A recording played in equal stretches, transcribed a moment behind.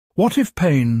What if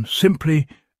pain simply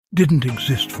didn't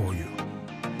exist for you?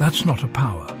 That's not a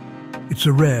power. It's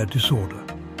a rare disorder.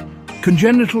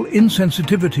 Congenital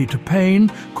insensitivity to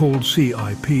pain, called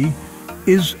CIP,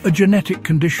 is a genetic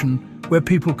condition where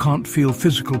people can't feel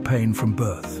physical pain from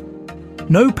birth.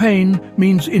 No pain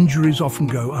means injuries often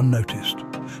go unnoticed.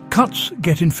 Cuts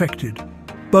get infected.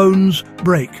 Bones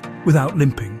break without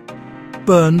limping.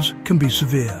 Burns can be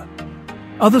severe.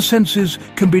 Other senses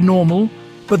can be normal,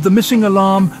 but the missing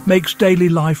alarm makes daily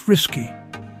life risky,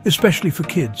 especially for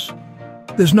kids.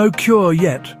 There's no cure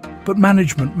yet, but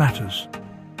management matters.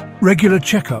 Regular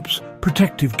checkups,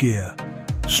 protective gear,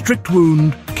 strict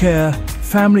wound care,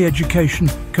 family education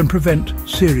can prevent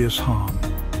serious harm.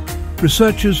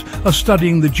 Researchers are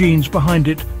studying the genes behind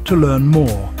it to learn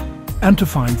more and to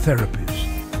find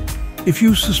therapies. If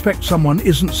you suspect someone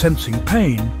isn't sensing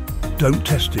pain, don't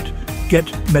test it.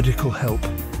 Get medical help.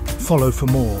 Follow for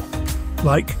more.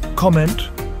 Like, comment,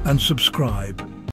 and subscribe.